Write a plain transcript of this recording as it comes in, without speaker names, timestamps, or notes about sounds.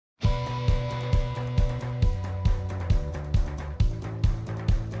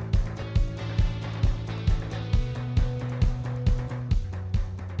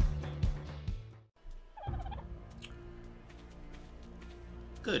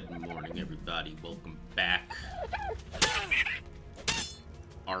Good morning, everybody. Welcome back.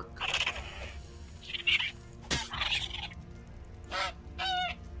 ARK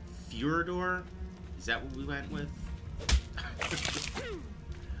Fjordur? Is that what we went with?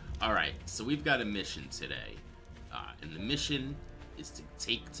 Alright, so we've got a mission today. And the mission is to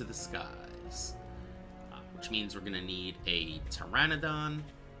take to the skies. Which means we're going to need a Pteranodon.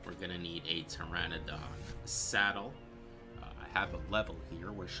 We're going to need a Pteranodon saddle. I have a level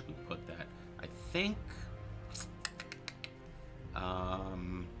here. Where should we put that? I think...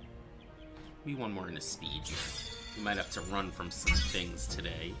 maybe one more in a speed here. We might have to run from some things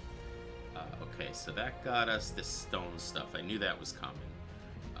today. Okay, so that got us this stone stuff. I knew that was coming.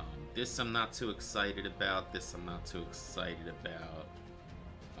 This I'm not too excited about. This I'm not too excited about.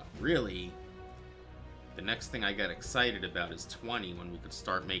 Really, the next thing I got excited about is 20, when we could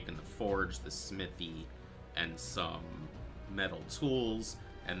start making the forge, the smithy, and some metal tools,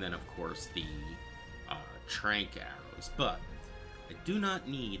 and then of course the trank arrows. But I do not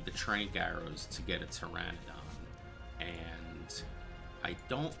need the trank arrows to get a Pteranodon, and I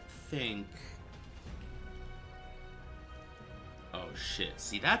don't think... Oh shit,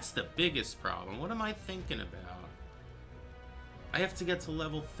 see, that's the biggest problem. What am I thinking about? I have to get to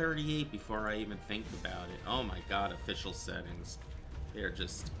level 38 before I even think about it. Oh my god, official settings. They're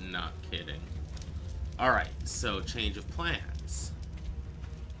just not kidding. Alright, so change of plans.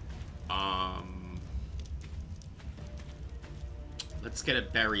 Let's get a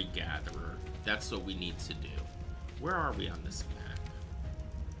berry gatherer. That's what we need to do. Where are we on this map?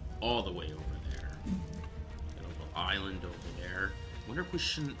 All the way over there. Got a little island over there. Wonder if we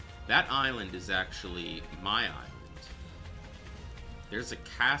shouldn't... That island is actually my island. There's a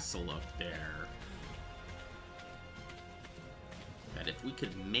castle up there that if we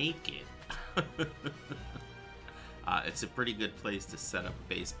could make it, it's a pretty good place to set up a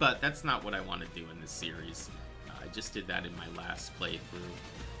base. But that's not what I want to do in this series. I just did that in my last playthrough.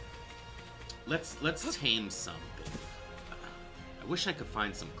 Let's tame something. I wish I could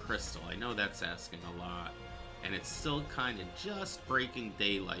find some crystal. I know that's asking a lot. And it's still kind of just breaking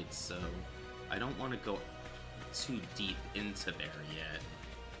daylight, so I don't want to go too deep into there yet.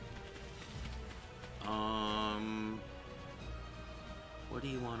 What do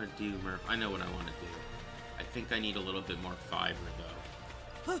you want to do, Murph? I know what I want to do. I think I need a little bit more fiber,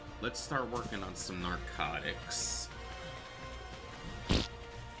 though. Let's start working on some narcotics.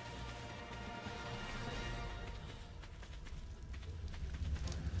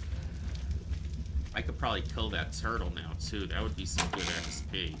 I could probably kill that turtle now, too. That would be some good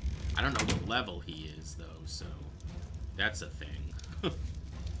XP. I don't know what level he is, though, so that's a thing.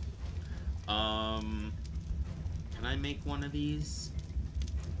 Can I make one of these?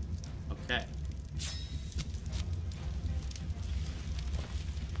 Okay.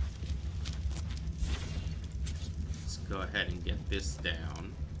 Let's go ahead and get this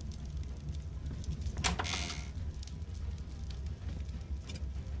down.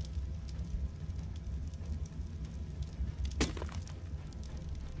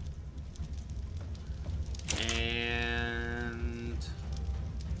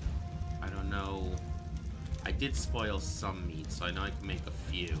 I did spoil some meat, so I know I can make a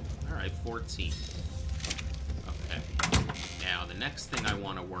few. Alright, 14. Okay. Now, the next thing I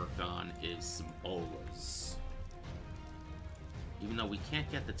want to work on is some bolas. Even though we can't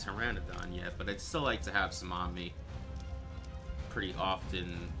get the Pteranodon yet, but I'd still like to have some on me. Pretty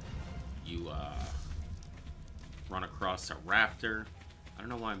often, you run across a raptor. I don't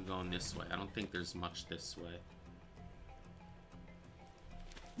know why I'm going this way. I don't think there's much this way.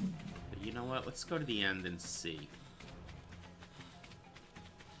 But you know what? Let's go to the end and see.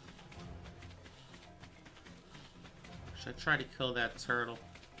 Should I try to kill that turtle?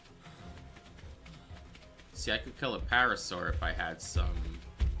 See, I could kill a parasaur if I had some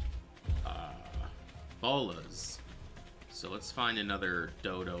bolas. So let's find another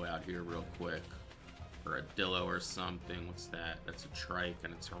dodo out here real quick. Or a dillo or something. What's that? That's a trike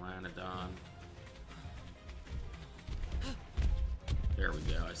and a pteranodon. There we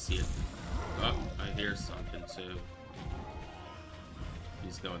go, I see it. Oh, I hear something too.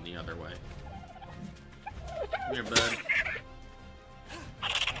 He's going the other way. Come here, bud.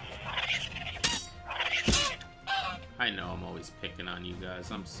 I know I'm always picking on you guys,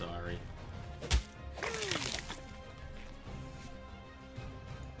 I'm sorry.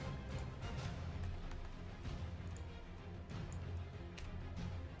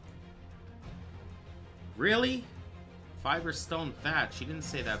 Really? Fiber stone thatch. She didn't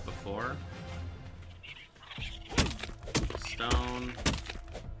say that before. Stone.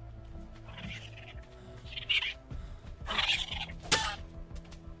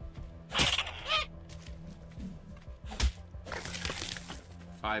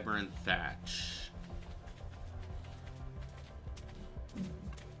 fiber and thatch.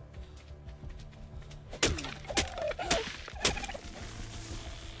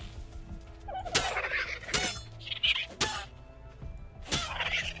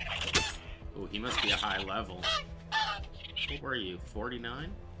 Oh, he must be a high level. What were you, 49?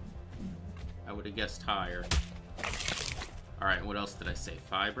 I would have guessed higher. Alright, what else did I say?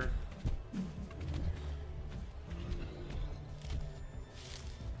 Fiber?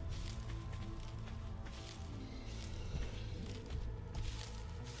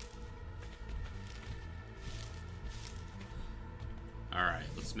 Alright,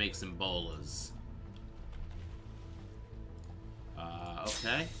 let's make some bolas.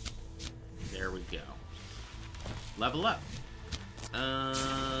 Okay. There we go. Level up.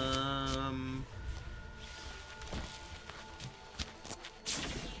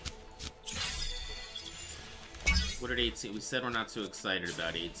 What did 18? We said we're not too excited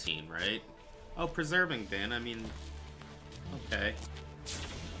about 18, right? Oh, preserving bin. I mean, okay.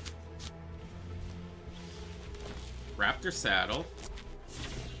 Raptor saddle.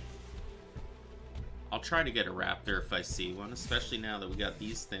 I'll try to get a raptor if I see one, especially now that we got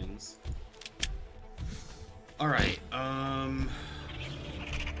these things. Alright,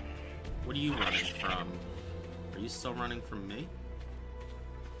 what are you running from? Are you still running from me?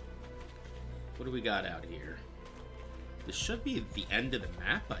 What do we got out here? This should be the end of the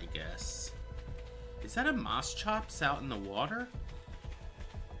map, I guess. Is that a Moschops out in the water?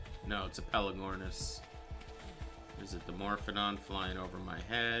 No, it's a Pelagornis. Is it the Morphodon flying over my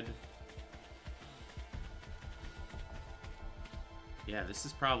head? Yeah, this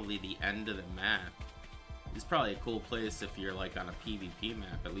is probably the end of the map. This is probably a cool place if you're like on a PvP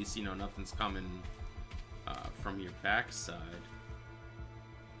map. At least you know nothing's coming from your backside.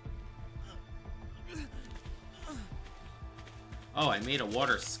 Oh, I made a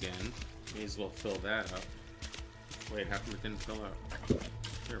water skin. May as well fill that up. Wait, how come it didn't fill up?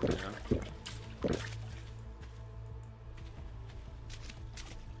 There we go.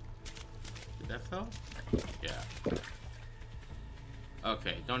 Did that fill? Yeah.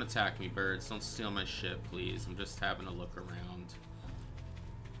 Okay, don't attack me, birds. Don't steal my shit, please. I'm just having a look around.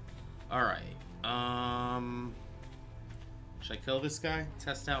 Alright. Should I kill this guy?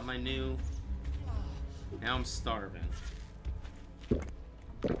 Test out my new... Now I'm starving.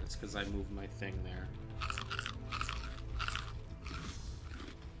 That's because I moved my thing there.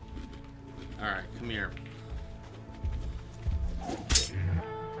 Alright, come here.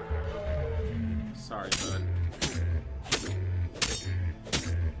 Sorry, bud.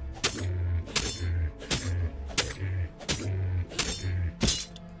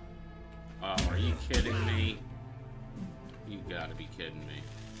 Oh, are you kidding me? You gotta be kidding me.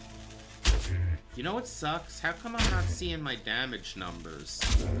 You know what sucks? How come I'm not seeing my damage numbers?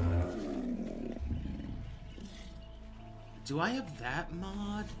 Do I have that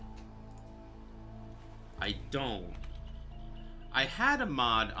mod? I don't. I had a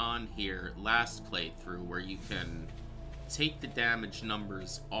mod on here last playthrough where you can take the damage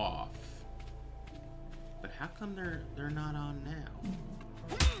numbers off. But how come they're not on now?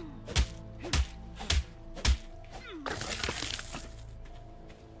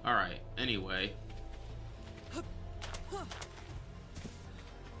 Alright, anyway.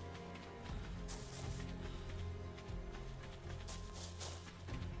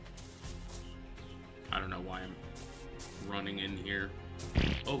 I don't know why I'm running in here.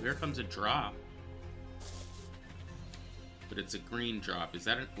 Oh, here comes a drop. But it's a green drop. Is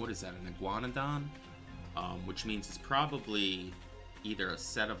that what is that, an iguanodon? Which means it's probably either a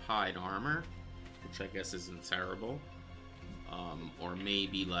set of hide armor, which I guess isn't terrible, or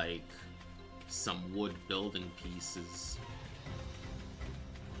maybe like some wood building pieces.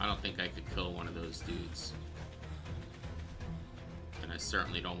 I don't think I could kill one of those dudes. And I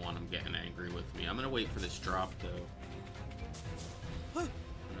certainly don't want him getting angry with me. I'm gonna wait for this drop though. I don't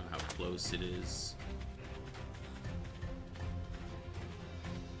know how close it is.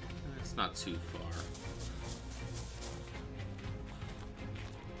 It's not too far.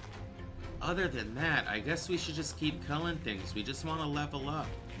 Other than that, I guess we should just keep killing things. We just want to level up.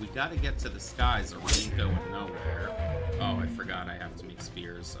 We gotta get to the skies or we ain't going nowhere. Oh, I forgot I have to make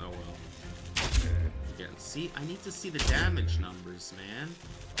spears. Oh well. Again, see, I need to see the damage numbers, man.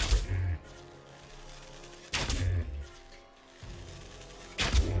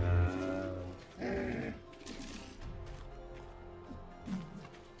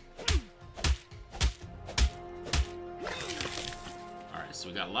 Alright, so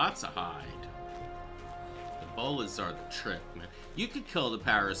we got lots of hide. The bolas are the trick, man. You could kill the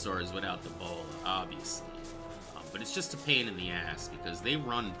parasaurs without the bola, obviously. But it's just a pain in the ass because they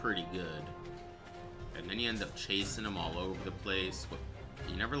run pretty good. And then you end up chasing them all over the place.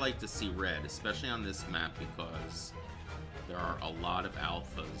 You never like to see red, especially on this map because there are a lot of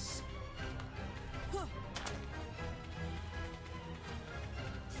alphas.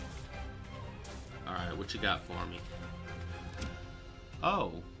 Alright, what you got for me?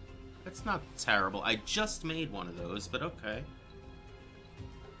 Oh, that's not terrible. I just made one of those, but okay.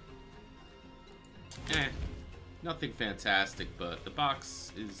 Nothing fantastic, but the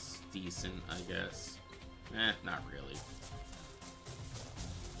box is decent, I guess. Not really.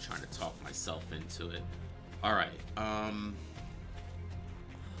 I'm trying to talk myself into it. Alright, I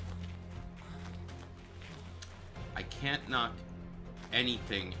can't knock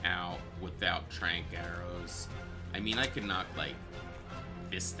anything out without trank arrows. I mean, I could knock, like,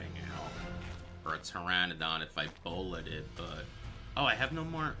 this thing out. Or a Pteranodon if I bullet it, but... Oh, I have no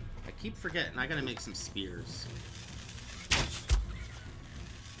more... I keep forgetting. I gotta make some spears.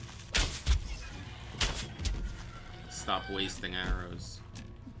 Stop wasting arrows.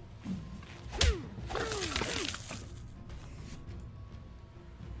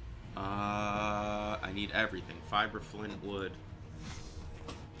 I need everything. Fiber, flint, wood.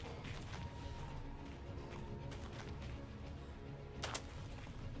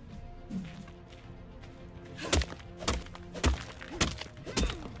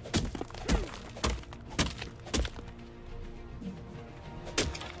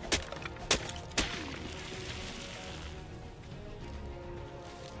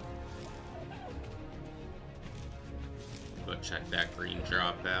 Go check that green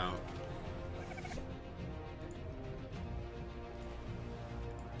drop out.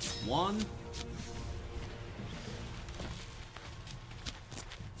 One.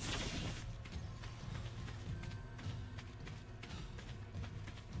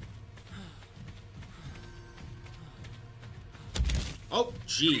 Oh,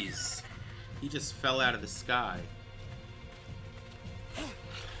 jeez. He just fell out of the sky.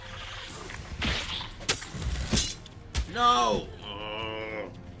 No!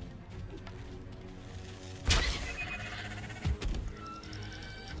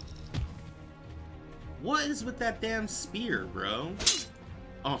 What is with that damn spear, bro?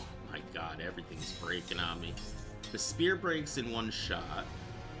 Oh my god, everything's breaking on me. The spear breaks in one shot.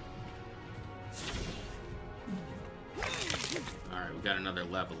 Alright, we got another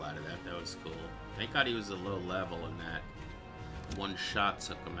level out of that. That was cool. Thank god he was a low level and that one shot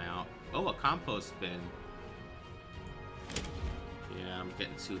took him out. Oh, a compost bin. Yeah, I'm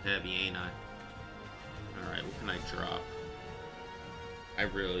getting too heavy, ain't I? Alright, what can I drop? I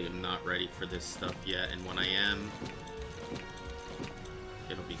really am not ready for this stuff yet, and when I am,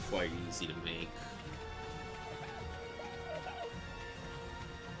 it'll be quite easy to make.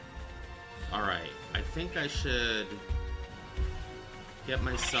 Alright, I think I should get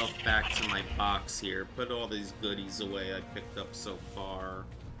myself back to my box here, put all these goodies away I picked up so far,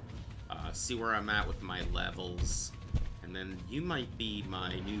 see where I'm at with my levels, and then you might be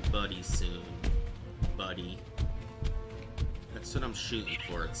my new buddy soon, buddy. That's what I'm shooting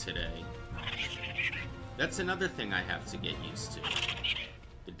for today. That's another thing I have to get used to.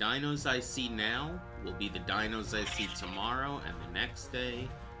 The dinos I see now will be the dinos I see tomorrow, and the next day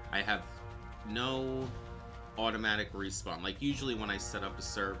I have no automatic respawn. Like usually when I set up a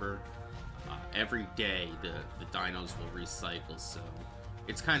server, every day the dinos will recycle, so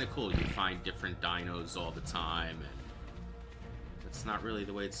it's kind of cool. You find different dinos all the time, and that's not really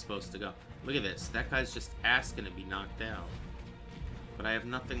the way it's supposed to go. Look at this. That guy's just asking to be knocked out. But I have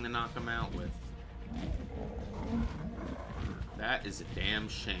nothing to knock him out with. That is a damn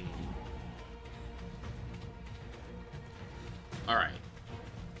shame. Alright.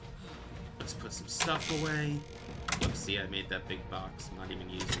 Let's put some stuff away. Look, see, I made that big box. I'm not even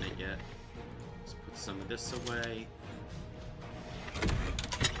using it yet. Let's put some of this away.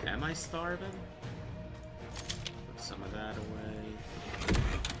 Am I starving? Put some of that away.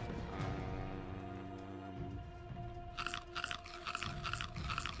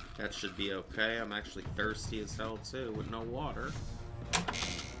 That should be okay. I'm actually thirsty as hell too, with no water.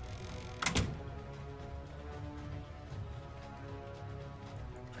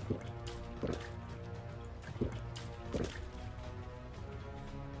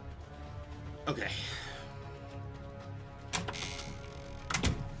 Okay.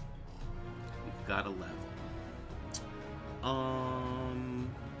 We've got a level. I'm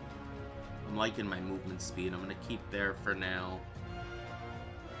liking my movement speed. I'm gonna keep there for now.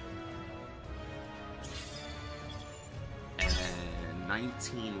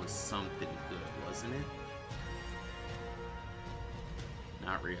 19 was something good, wasn't it?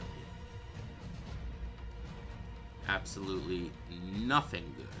 Not really. absolutely nothing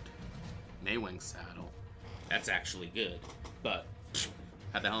good. Maywing saddle. That's actually good. But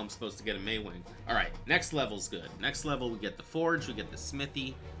how the hell am I supposed to get a Maywing? Alright, next level's good. Next level, we get the forge, we get the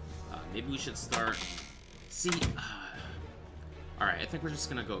smithy. Maybe we should start... See... Alright, I think we're just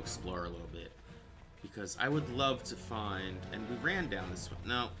gonna go explore a little bit. Because I would love to find... And we ran down this one.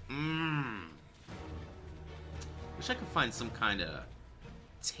 No. Wish I could find some kind of...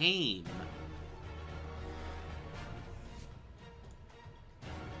 tame...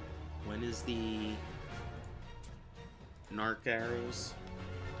 When is the... Narc arrows?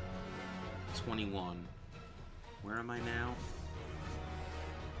 21. Where am I now?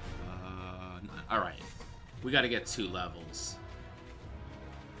 Alright. We gotta get 2 levels.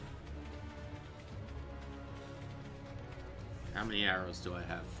 How many arrows do I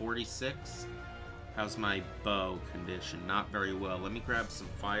have? 46? How's my bow condition? Not very well. Let me grab some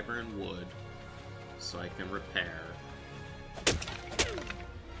fiber and wood so I can repair.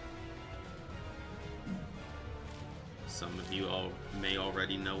 Some of you all may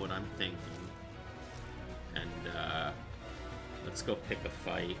already know what I'm thinking. And, let's go pick a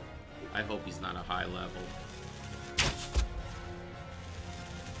fight. I hope he's not a high level.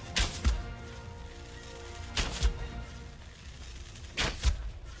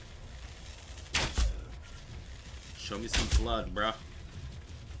 Show me some blood, bruh.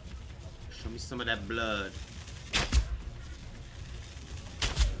 Show me some of that blood.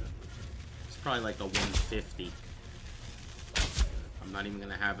 It's probably like a 150. I'm not even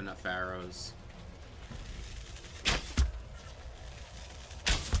gonna have enough arrows.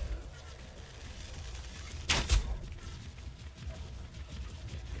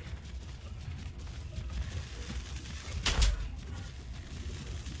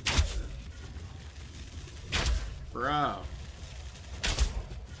 Bro.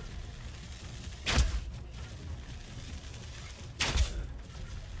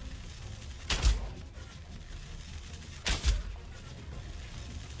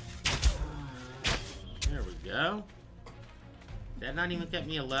 There we go. Did that not even get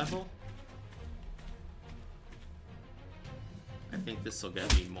me a level? I think this will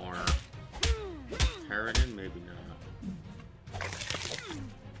get me more Harridan, maybe not.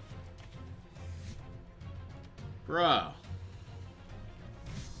 Bro.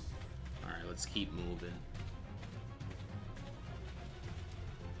 Alright, let's keep moving.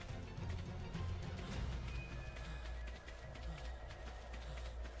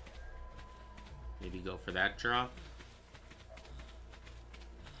 Maybe go for that drop.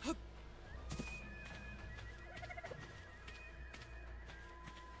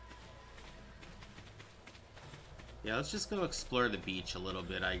 Yeah, let's just go explore the beach a little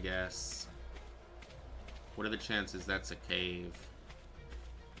bit, I guess. What are the chances that's a cave?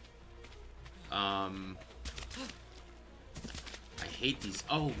 I hate these.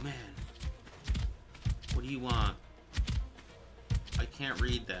 Oh, man. What do you want? I can't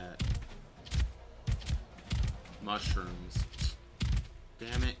read that. Mushrooms.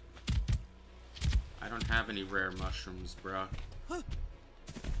 Damn it. I don't have any rare mushrooms, bruh.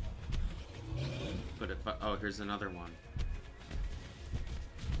 But if I... Oh, here's another one.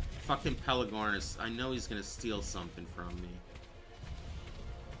 Fucking Pelagornis. I know he's gonna steal something from me.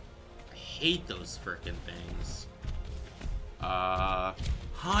 I hate those frickin' things.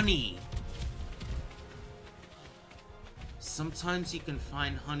 Honey! Sometimes you can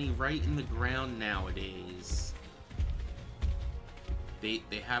find honey right in the ground nowadays. They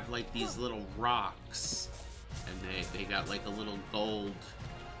have like these little rocks. And they got like a little gold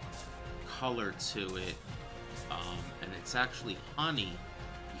color to it. And it's actually honey.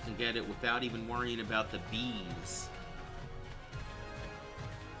 You can get it without even worrying about the bees.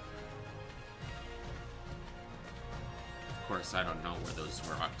 Of course, I don't know where those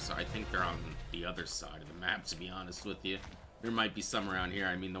rocks are. I think they're on the other side of the map, to be honest with you. There might be some around here.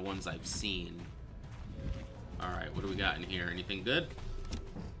 I mean, the ones I've seen. Alright, what do we got in here? Anything good?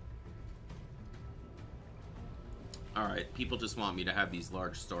 Alright, people just want me to have these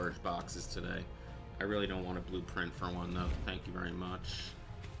large storage boxes today. I really don't want a blueprint for one, though. Thank you very much.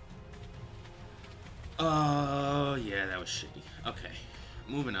 Oh, yeah, that was shitty. Okay,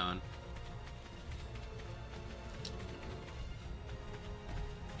 moving on.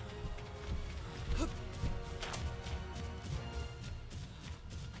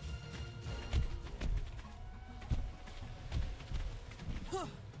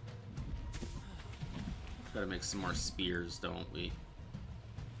 Gotta make some more spears, don't we?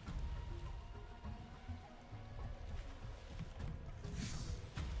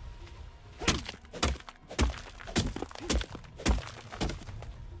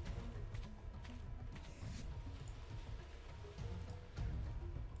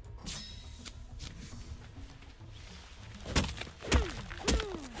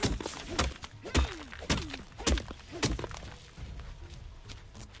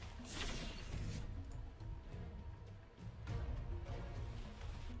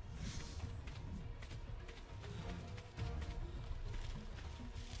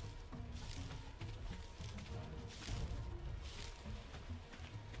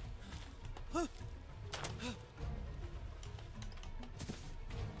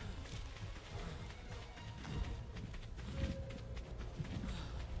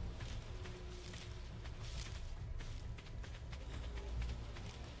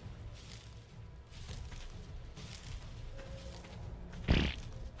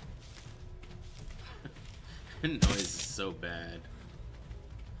 The noise is so bad.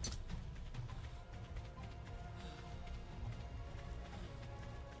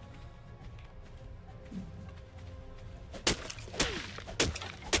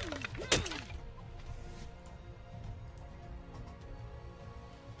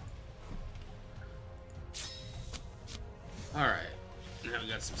 Alright, now we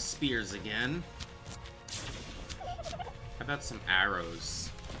got some spears again. How about some arrows?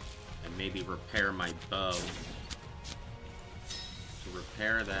 And maybe repair my bow. To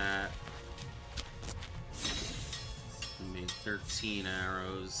repair that, we made 13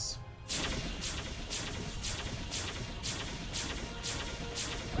 arrows.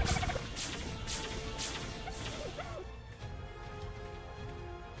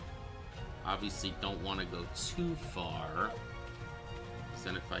 Obviously don't want to go too far, because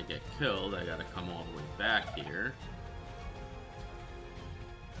then if I get killed, I gotta come all the way back here.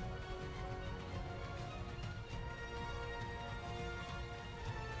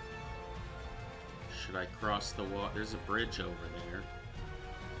 Should I cross the water? There's a bridge over there.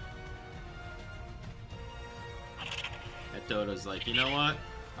 That Dodo's like, you know what?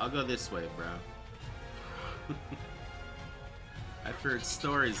 I'll go this way, bro. I've heard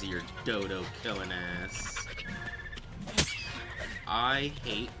stories of your Dodo killing ass. I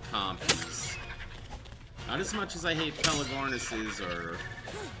hate compies. Not as much as I hate Pelagornises or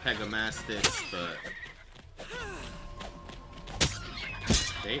Pegamastics, but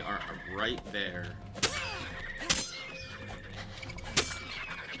they are right there.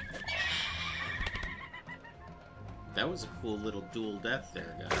 That was a cool little dual death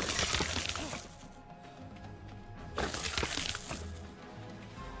there, guys.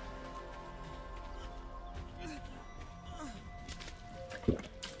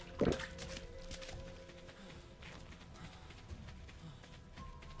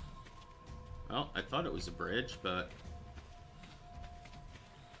 Well, I thought it was a bridge, but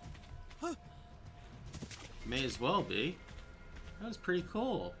may as well be. That was pretty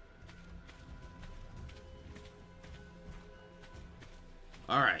cool.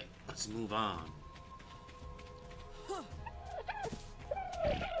 Alright, let's move on.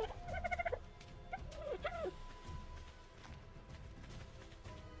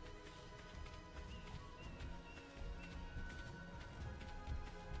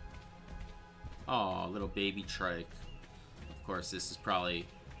 Aw, little baby trike. Of course, this is probably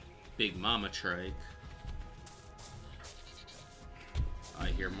Big Mama trike. I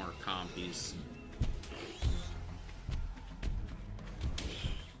hear more compies.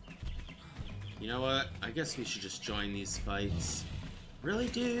 You know what? I guess we should just join these fights. Really,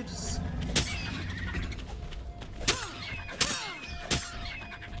 dudes?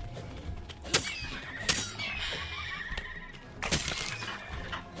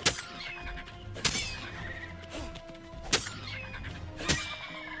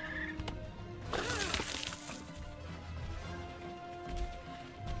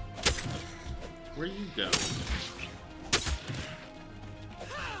 Where you go?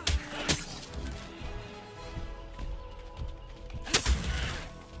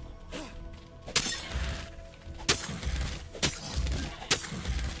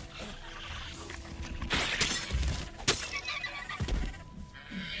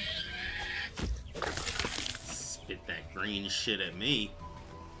 Spit that green shit at me.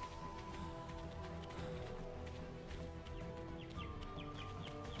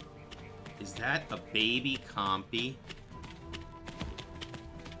 Is that a baby compy?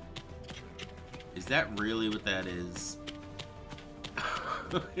 Is that really what that is?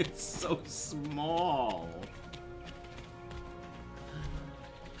 It's so small.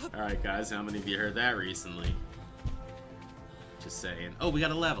 Alright guys, how many of you heard that recently? Just saying. Oh, we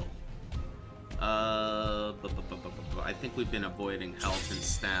got a level. I think we've been avoiding health and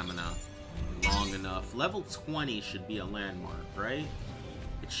stamina long enough. Level 20 should be a landmark, right?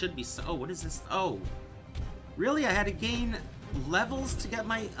 It should be so. Oh, what is this? Oh, really? I had to gain levels to get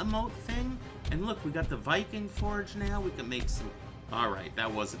my emote thing? And look, we got the Viking Forge now. We can make some. Alright,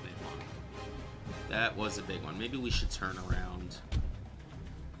 that was a big one. That was a big one. Maybe we should turn around.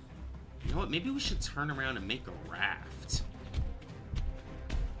 You know what? Maybe we should turn around and make a raft.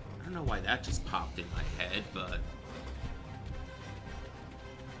 I don't know why that just popped in my head, but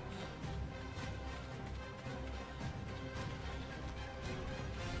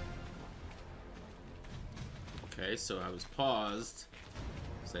Okay, so I was paused,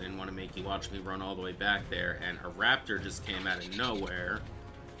 because I didn't want to make you watch me run all the way back there, and a raptor just came out of nowhere,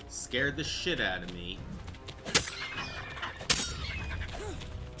 scared the shit out of me.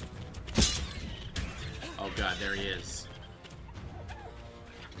 Oh god, there he is.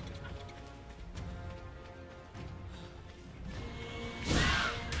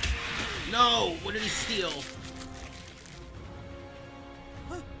 No! What did he steal?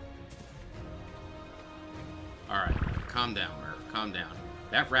 Alright, calm down, Murph. Calm down.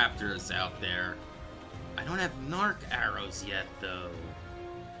 That raptor is out there. I don't have narc arrows yet, though.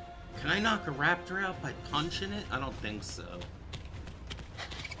 Can I knock a raptor out by punching it? I don't think so.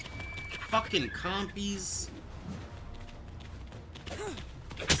 Fucking compies.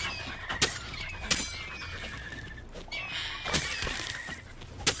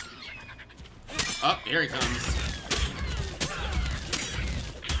 Oh, here he comes.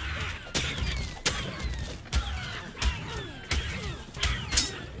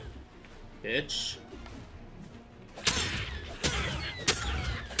 Bitch.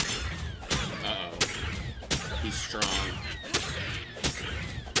 Uh-oh. He's strong.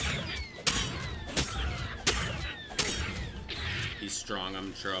 He's strong. I'm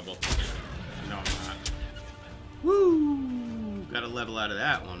in trouble. No, I'm not. Woo! Got a level out of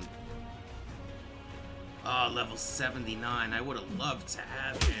that one. Oh, level 79. I would have loved to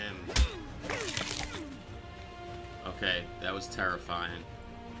have him. Okay, that was terrifying.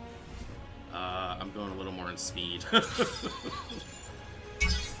 I'm going a little more in speed.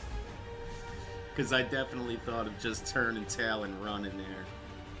 Because I definitely thought of just turn and tail and run in there.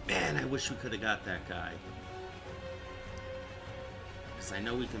 Man, I wish we could have got that guy. Because I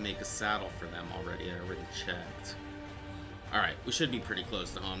know we can make a saddle for them already. I already checked. Alright, we should be pretty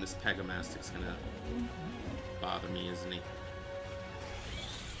close to home. This Pegamastic's gonna bother me, isn't he?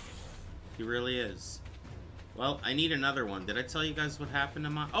 He really is. Well, I need another one. Did I tell you guys what happened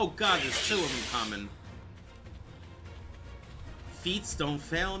to my... Oh god, there's two of them coming. Feats don't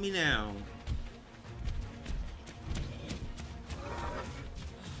fail me now.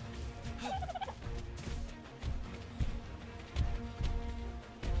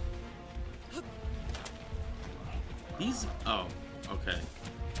 These... Oh, okay.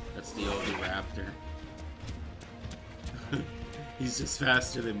 That's the old raptor. He's just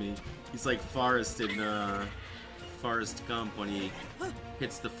faster than me. He's like Forrest in Forrest Gump when he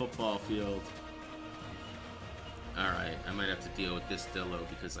hits the football field. Alright, I might have to deal with this Dillo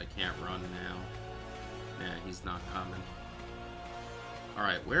because I can't run now. Nah, he's not coming.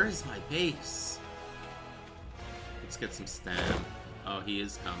 Alright, where is my base? Let's get some stam. Oh, he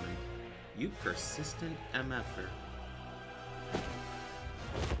is coming. You persistent MFer.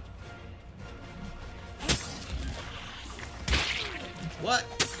 What?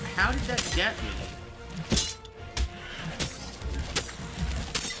 How did that get me?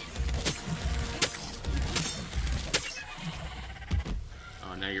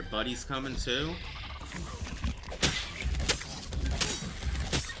 Oh, now your buddy's coming too?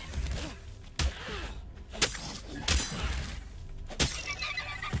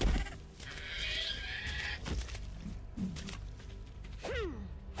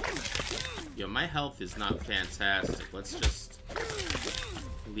 Yo, my health is not fantastic. Let's just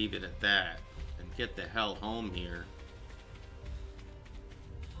leave it at that and get the hell home here.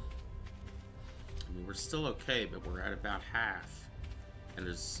 I mean, we're still okay, but we're at about half. And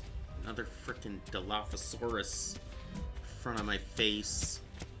there's another frickin' Dilophosaurus in front of my face.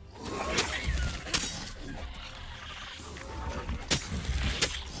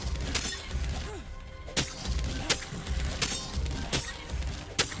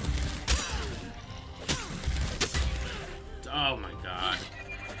 Oh my god.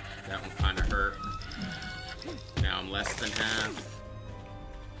 That one kind of hurt. Now I'm less than half.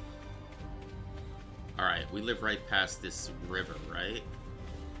 Alright, we live right past this river, right?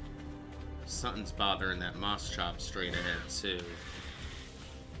 Something's bothering that moss chop straight ahead, too.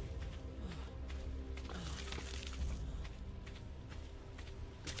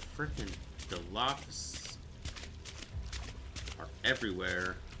 The frickin' Dilophosaurus are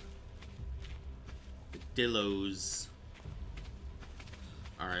everywhere. The Dillos.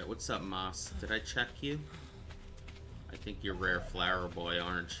 Alright, what's up, Moss? Did I check you? I think you're Rare Flower Boy,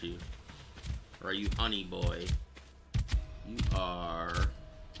 aren't you? Or are you Honey Boy? You are...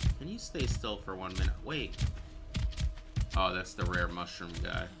 Can you stay still for 1 minute? Wait. Oh, that's the Rare Mushroom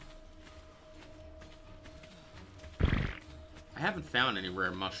guy. I haven't found any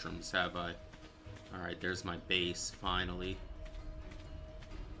rare mushrooms, have I? Alright, there's my base, finally.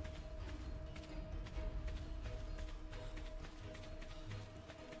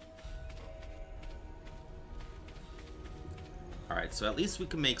 Alright, so at least we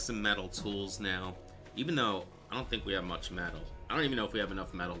can make some metal tools now. Even though I don't think we have much metal. I don't even know if we have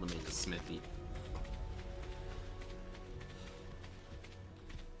enough metal to make a smithy.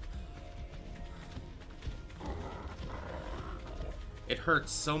 It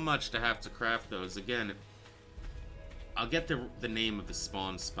hurts so much to have to craft those. Again, I'll get the name of the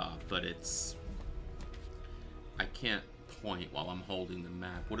spawn spot, but it's... I can't point while I'm holding the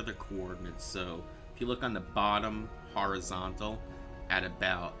map. What are the coordinates? So, if you look on the bottom horizontal, at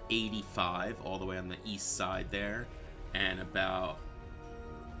about 85, all the way on the east side there, and about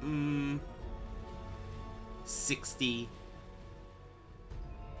 60,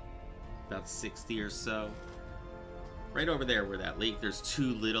 about 60 or so. Right over there where that lake, there's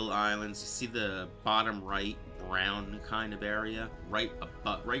two little islands. You see the bottom right brown kind of area? Right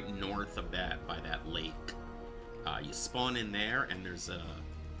north of that, by that lake. You spawn in there, and there's a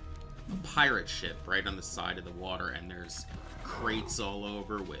pirate ship right on the side of the water, and there's crates all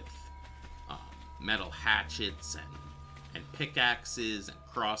over with metal hatchets and pickaxes and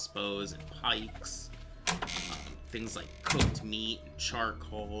crossbows and pikes. Things like cooked meat and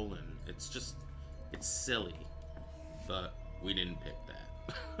charcoal, and it's silly. But we didn't pick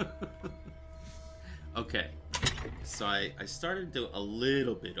that. Okay, so I started to do a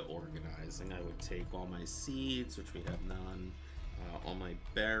little bit of organizing. I would take all my seeds, which we have none, all my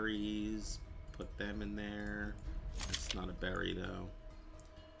berries, put them in there. It's not a berry though.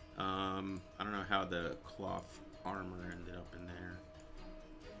 I don't know how the cloth armor ended up in there.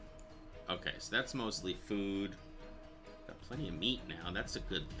 Okay, so that's mostly food. Got plenty of meat now, that's a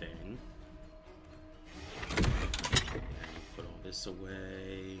good thing. Put all this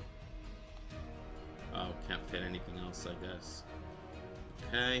away. Oh, can't fit anything else, I guess.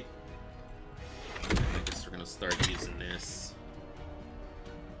 Okay. I guess we're gonna start using this.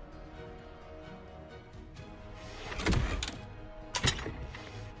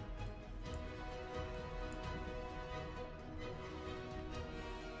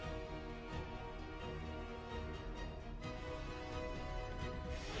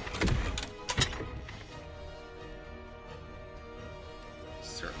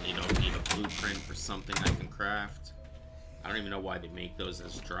 Certainly don't need a blueprint for something I can craft. I don't even know why they make those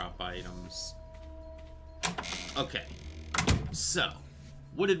as drop items. Okay, so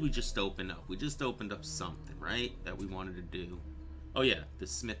what did we just open up? We just opened up something, right? That we wanted to do. Oh yeah, the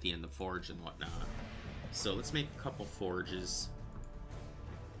smithy and the forge and whatnot. So let's make a couple forges.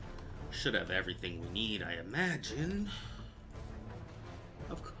 Should have everything we need, I imagine.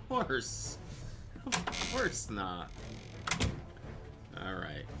 Of course. Of course not.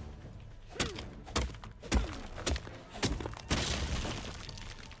 Alright.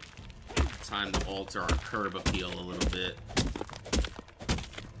 Time to alter our curb appeal a little bit.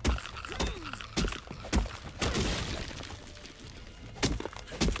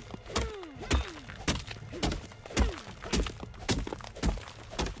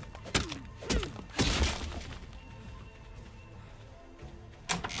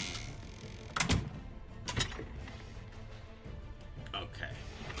 Okay.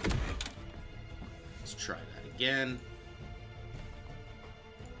 Let's try that again.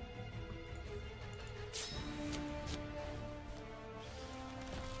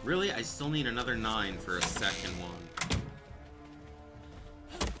 Really? I still need another 9 for a second one.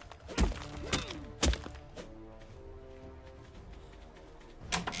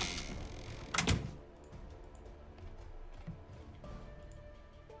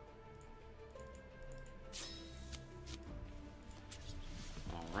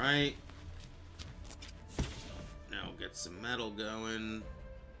 Alright. Now we'll get some metal going.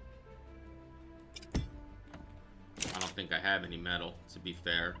 I don't think I have any metal, to be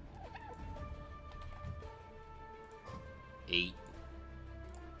fair. 8.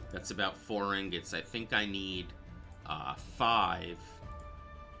 That's about 4 ingots. I think I need 5. I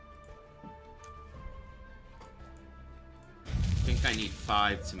think I need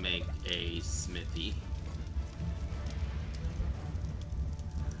 5 to make a smithy.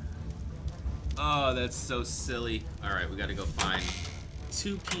 Oh, that's so silly. Alright, we gotta go find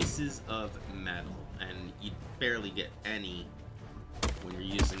 2 pieces of metal. And you barely get any when you're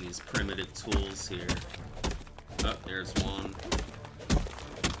using these primitive tools here. Oh, there's one.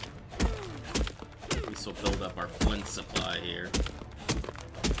 At least we'll build up our flint supply here.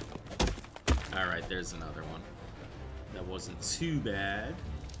 Alright, there's another one. That wasn't too bad.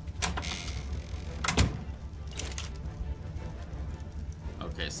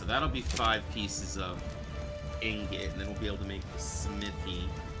 Okay, so that'll be 5 pieces of ingot, and then we'll be able to make the smithy.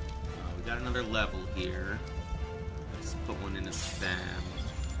 We got another level here. Let's put one in a spam.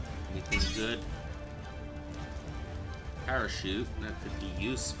 Anything good? parachute. That could be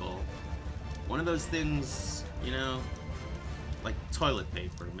useful. One of those things, you know, like toilet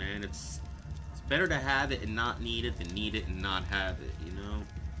paper, man. It's better to have it and not need it than need it and not have it, you know?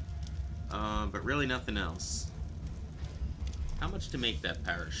 But really nothing else. How much to make that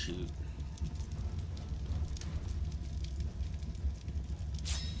parachute?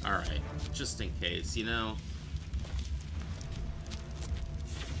 Alright, just in case, you know.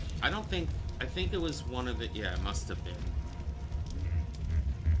 I think it was one of the, yeah, it must have been.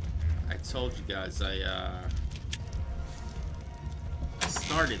 I told you guys, I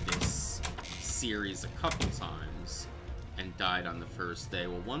started this series a couple times and died on the first day.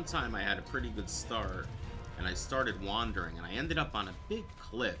 Well, one time I had a pretty good start, and I started wandering, and I ended up on a big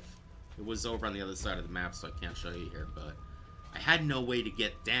cliff. It was over on the other side of the map, so I can't show you here, but I had no way to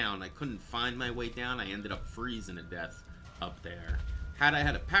get down. I couldn't find my way down. I ended up freezing to death up there. Had I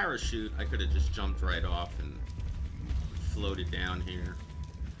had a parachute, I could have just jumped right off and floated down here.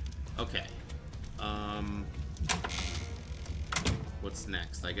 Okay. What's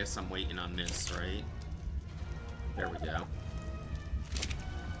next? I guess I'm waiting on this, right? There we go.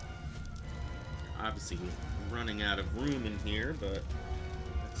 Obviously running out of room in here, but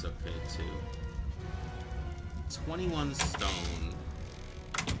that's okay too. 21 stone.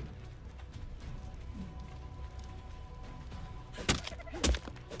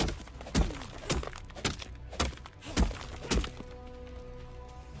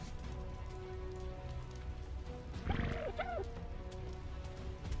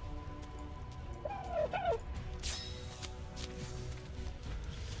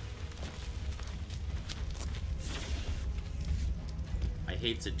 I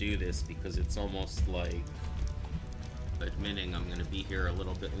hate to do this because it's almost like admitting I'm gonna be here a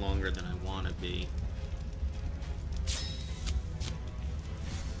little bit longer than I want to be.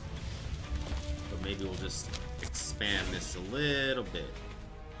 But maybe we'll just expand this a little bit.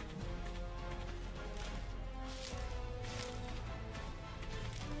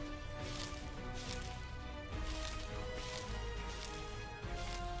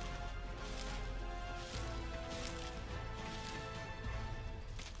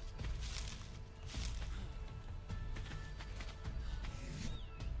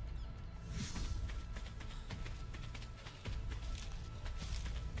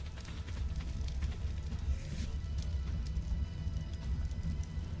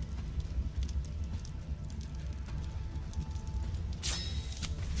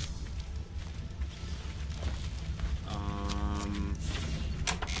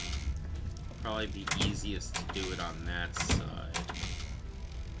 Probably be easiest to do it on that side.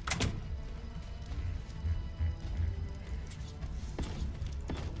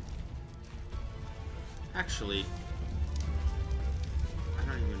 Actually, I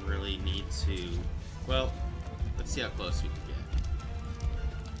don't even really need to. Well, let's see how close we can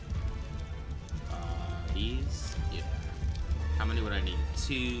get. These? Yeah. How many would I need?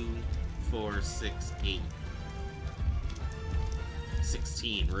 2, 4, 6, 8.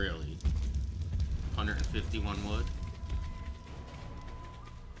 16, really. 151 wood.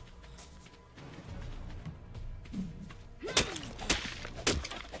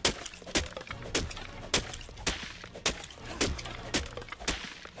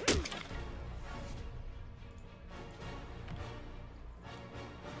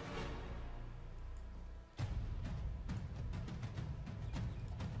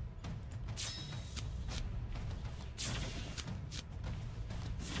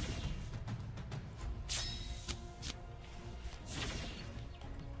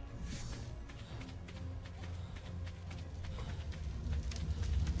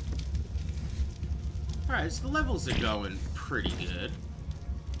 Alright, so the levels are going pretty good.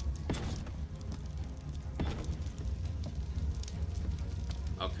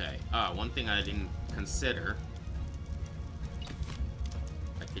 Okay, one thing I didn't consider.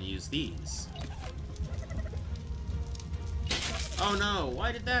 I can use these. Oh no,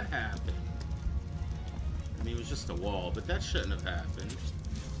 why did that happen? I mean, it was just a wall, but that shouldn't have happened.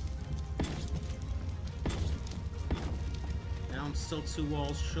 Now I'm still 2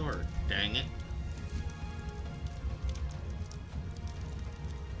 walls short. Dang it.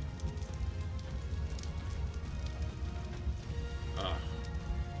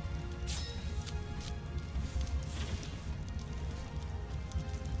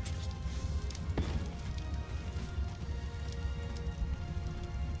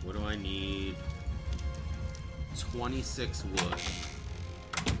 What do I need? 26 wood.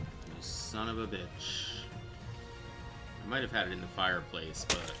 You son of a bitch. I might have had it in the fireplace,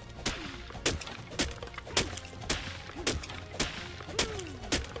 but...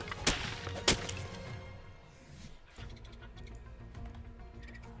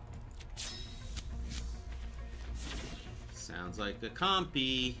 Sounds like a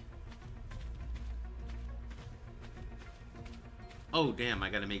compy. Oh, damn, I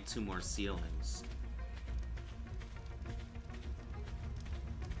gotta make 2 more ceilings.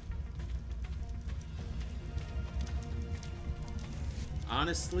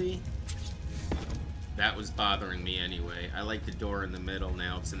 Honestly, that was bothering me anyway. I like the door in the middle,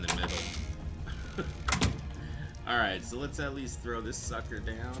 now it's in the middle. Alright, so let's at least throw this sucker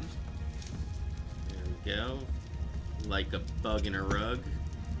down. There we go. Like a bug in a rug.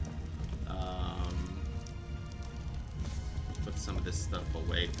 Put some of this stuff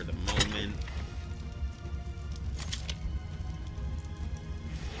away for the moment.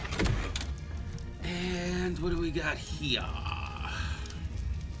 And what do we got here?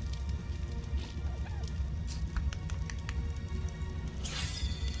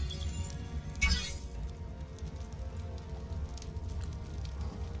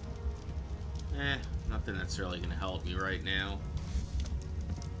 Nothing that's really gonna help me right now.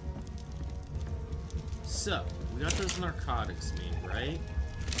 So, we got those narcotics made, right?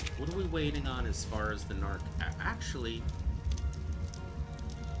 What are we waiting on as far as the actually...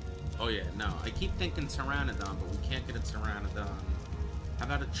 Oh yeah, no. I keep thinking Pteranodon, but we can't get a Pteranodon. How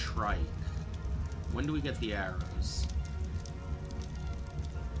about a Trike? When do we get the arrows?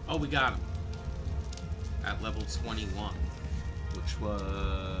 Oh, we got them. At level 21. Which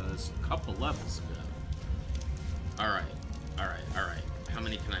was a couple levels ago. Alright, alright, alright. How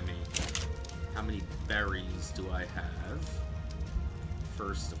many can I make? How many berries do I have?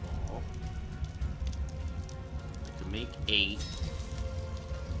 First of all, I can make 8.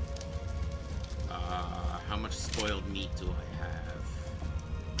 How much spoiled meat do I have?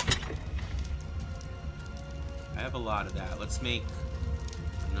 I have a lot of that. Let's make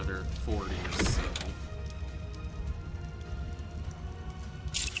another 40 or so.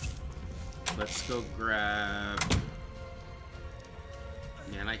 Let's go grab...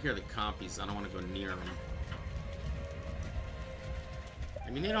 Man, I hear the compies. I don't want to go near them. I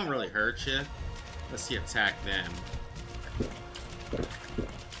mean, they don't really hurt you unless you attack them.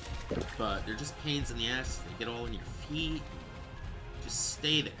 But they're just pains in the ass. They get all in your feet. Just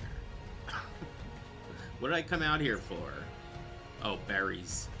stay there. What did I come out here for? Oh,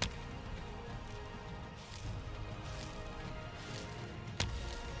 berries.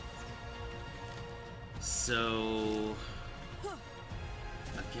 So...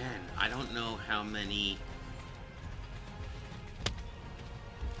 Again, I don't know how many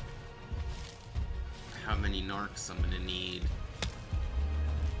narcs I'm gonna need.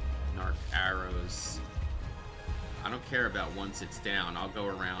 Narc arrows. I don't care about once it's down. I'll go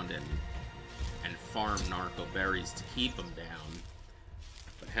around and farm narco berries to keep them down.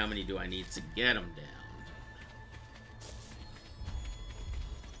 But how many do I need to get them down?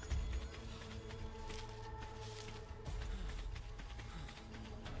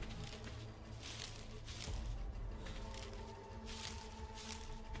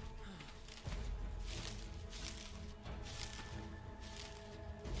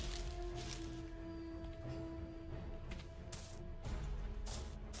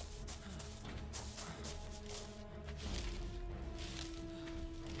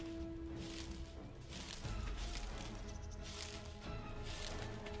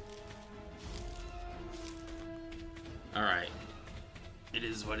 Alright. It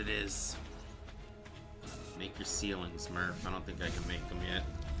is what it is. Make your ceilings, Murph. I don't think I can make them yet.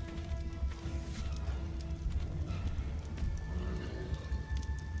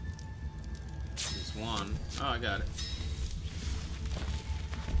 There's one. Oh, I got it.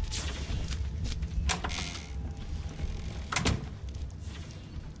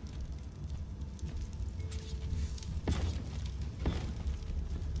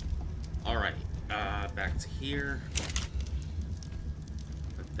 Alright. Back to here.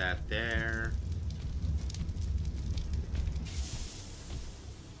 That there.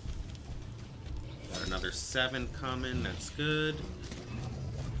 Got another 7 coming, that's good.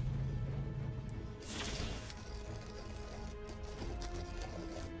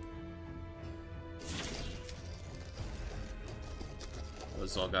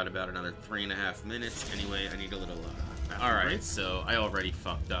 Those all got about another 3.5 minutes. Anyway, I need a little alright, so I already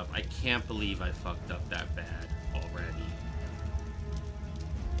fucked up. I can't believe I fucked up that bad already.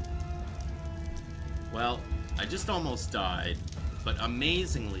 Well, I just almost died, but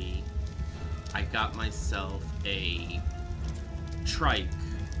amazingly, I got myself a trike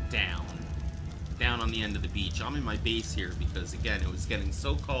down on the end of the beach. I'm in my base here because, again, it was getting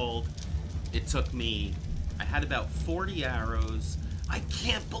so cold. It took me, I had about 40 arrows. I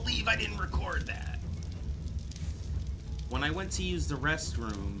can't believe I didn't record that. When I went to use the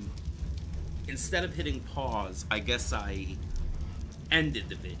restroom, instead of hitting pause, I guess I ended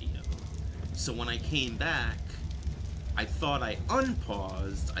the video. So when I came back, I thought I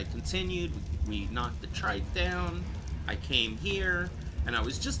unpaused, I continued, we knocked the trike down, I came here, and I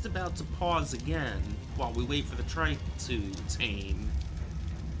was just about to pause again while we wait for the trike to tame,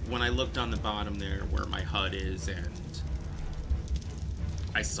 when I looked on the bottom there where my HUD is, and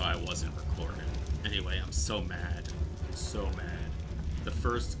I saw I wasn't recording. Anyway, I'm so mad. I'm so mad. The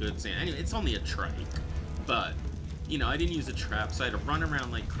first good thing. Anyway, it's only a trike, but, you know, I didn't use a trap, so I had to run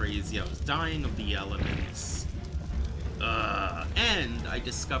around like crazy. I was dying of the elements. And I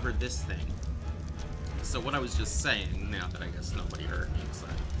discovered this thing. So what I was just saying, now that I guess nobody heard me because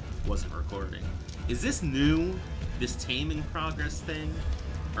I wasn't recording, is this new, this taming progress thing?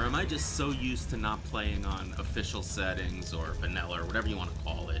 Or am I just so used to not playing on official settings or vanilla or whatever you want to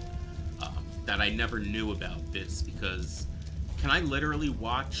call it, that I never knew about this? Because can I literally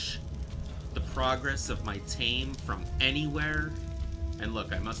watch the progress of my tame from anywhere? And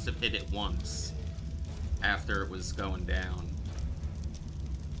look, I must have hit it once after it was going down.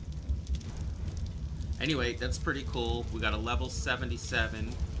 Anyway, that's pretty cool. We got a level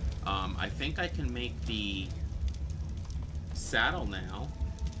 77. I think I can make the saddle now.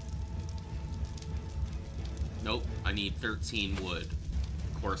 Nope, I need 13 wood.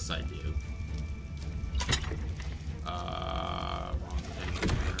 Of course I do. Wrong thing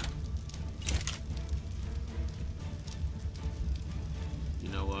here. You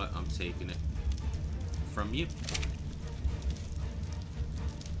know what? I'm taking it from you.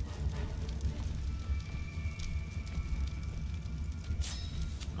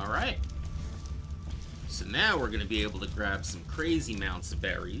 Alright. So now we're going to be able to grab some crazy amounts of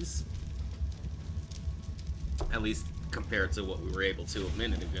berries. At least compared to what we were able to a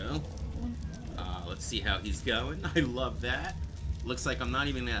minute ago. Let's see how he's going. I love that. Looks like I'm not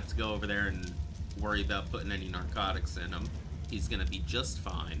even going to have to go over there and worry about putting any narcotics in him. He's going to be just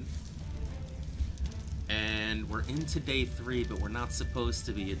fine. And we're into day 3, but we're not supposed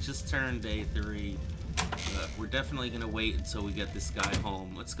to be. It just turned day 3. But we're definitely going to wait until we get this guy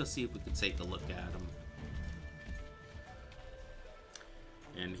home. Let's go see if we can take a look at him.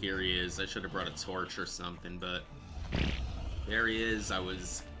 And here he is. I should have brought a torch or something, but there he is. I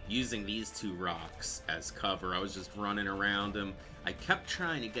was using these 2 rocks as cover. I was just running around him. I kept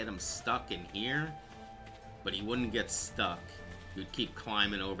trying to get him stuck in here, but he wouldn't get stuck. He would keep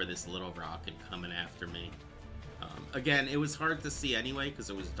climbing over this little rock and coming after me. Again, it was hard to see anyway because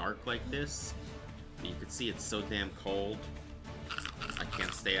it was dark like this. You can see it's so damn cold. I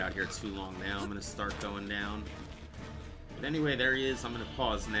can't stay out here too long now. I'm going to start going down. But anyway, there he is. I'm going to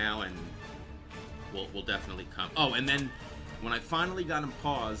pause now, and we'll definitely come. Oh, and then when I finally got him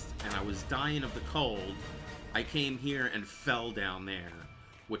paused, and I was dying of the cold, I came here and fell down there,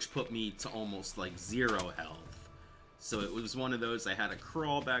 which put me to almost like 0 health. So it was one of those, I had to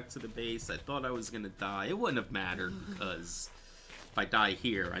crawl back to the base. I thought I was going to die. It wouldn't have mattered, because if I die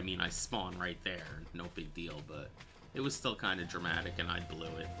here, I mean, I spawn right there. No big deal, but it was still kind of dramatic, and I blew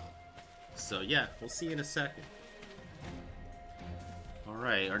it. So yeah, we'll see you in a second.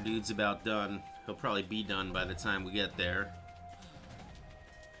 Alright, our dude's about done. He'll probably be done by the time we get there.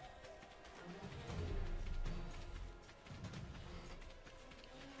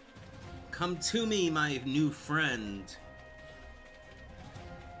 Come to me, my new friend.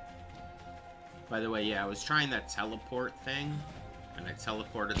 By the way, yeah, I was trying that teleport thing, and I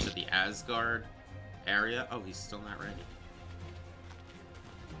teleported to the Asgard area. Oh, he's still not ready.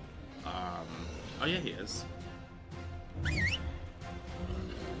 Oh yeah, he is.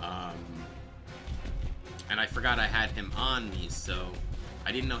 And I forgot I had him on me, so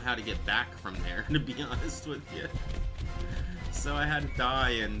I didn't know how to get back from there, to be honest with you. So I had to die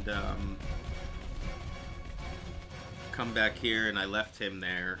and come back here, and I left him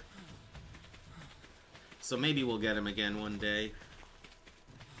there. So maybe we'll get him again one day.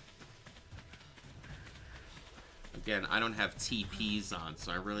 Again, I don't have TPs on,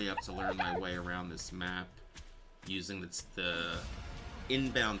 so I really have to learn my way around this map using the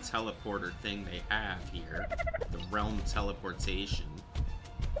inbound teleporter thing they have here, the realm teleportation.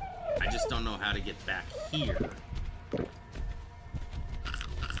 I just don't know how to get back here.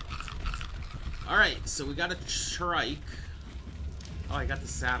 Alright, so we got a trike. Oh, I got the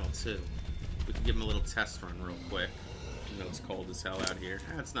saddle too. We can give him a little test run real quick. You know it's cold as hell out here.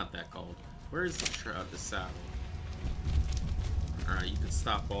 It's not that cold. Where is the saddle? Alright, you can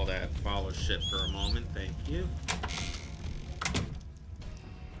stop all that follow shit for a moment. Thank you.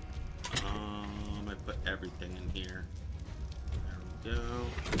 I put everything in here. There we go.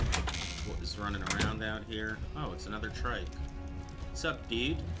 What is running around out here? Oh, it's another trike. What's up,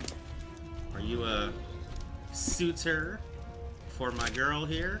 dude? Are you a suitor for my girl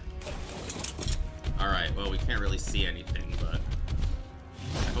here. Alright, well, we can't really see anything, but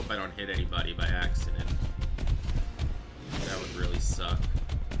I hope I don't hit anybody by accident. That would really suck.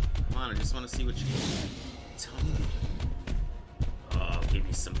 Come on, I just want to see what you tell me. Oh, give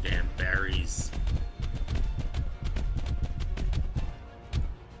me some damn berries.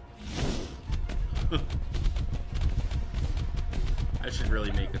 I should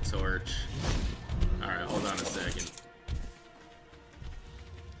really make a torch. Alright, hold on a second.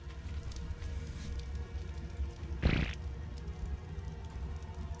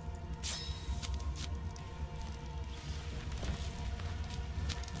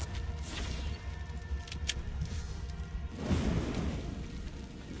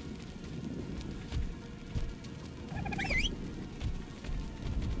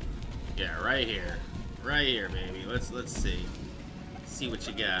 Yeah, right here. Right here, baby. Let's see. See what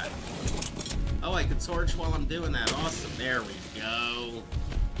you got. Oh, I can torch while I'm doing that. Awesome. There we go.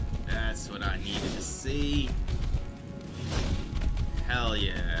 That's what I needed to see. Hell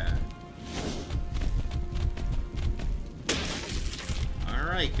yeah.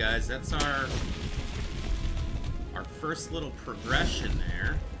 Alright, guys. That's our first little progression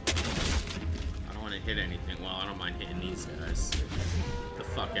there. I don't want to hit anything. Well, I don't mind hitting these guys. Get the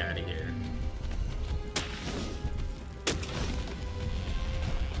fuck out of here.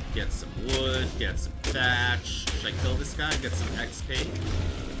 Get some wood, get some thatch. Should I kill this guy? Get some XP?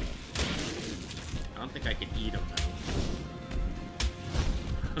 I don't think I can eat him,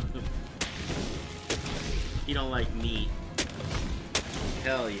 though. You don't like meat.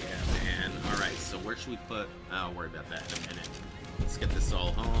 Hell yeah, man. Alright, so where should we put... I'll worry about that in a minute. Let's get this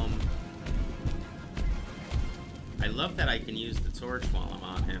all home. I love that I can use the torch while I'm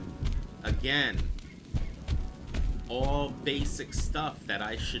on him. Again. All basic stuff that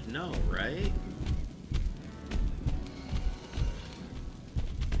I should know, right?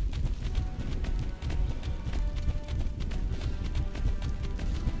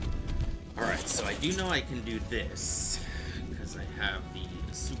 Alright, so I do know I can do this, because I have the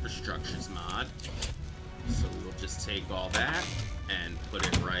superstructures mod. So we'll just take all that and put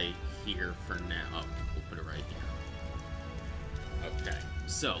it right here for now. Oh, we'll put it right here. Okay,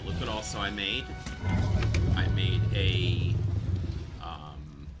 so look what also I made. I made a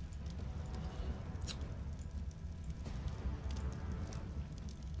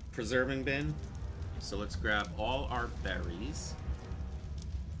preserving bin. So let's grab all our berries.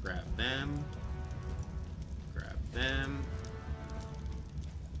 Grab them. Grab them.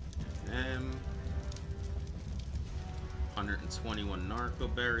 Them. 121 narco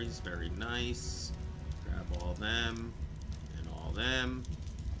berries, very nice. Grab all them and all them.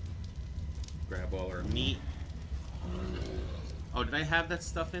 Grab all our meat. Oh, did I have that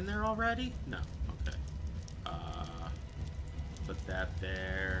stuff in there already? No. Okay. Put that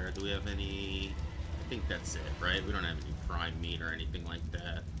there. Do we have any... I think that's it, right? We don't have any prime meat or anything like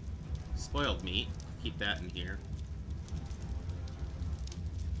that. Spoiled meat. Keep that in here.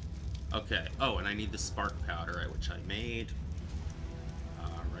 Okay. Oh, and I need the spark powder, right, which I made.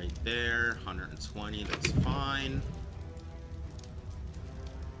 Right there. 120. That's fine.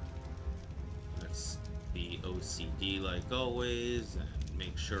 Let's be OCD like always and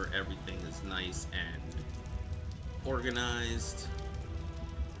make sure everything is nice and organized.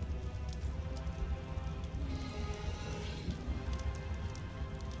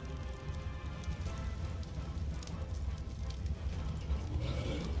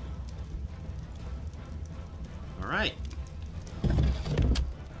 Alright.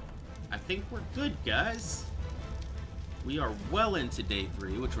 I think we're good, guys. We are well into day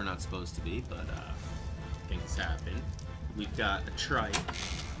 3, which we're not supposed to be, but things happen. We've got a trike.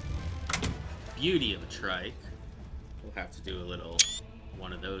 Beauty of a trike. We'll have to do a little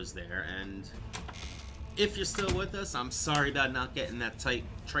one of those there. And if you're still with us, I'm sorry about not getting that tight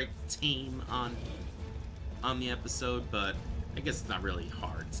trike team on the episode, but I guess it's not really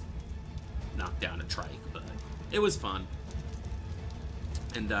hard to knock down a trike, but it was fun.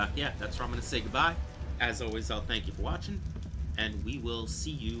 And yeah, that's where I'm going to say goodbye. As always, I'll thank you for watching, and we will see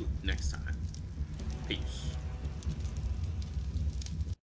you next time. Peace.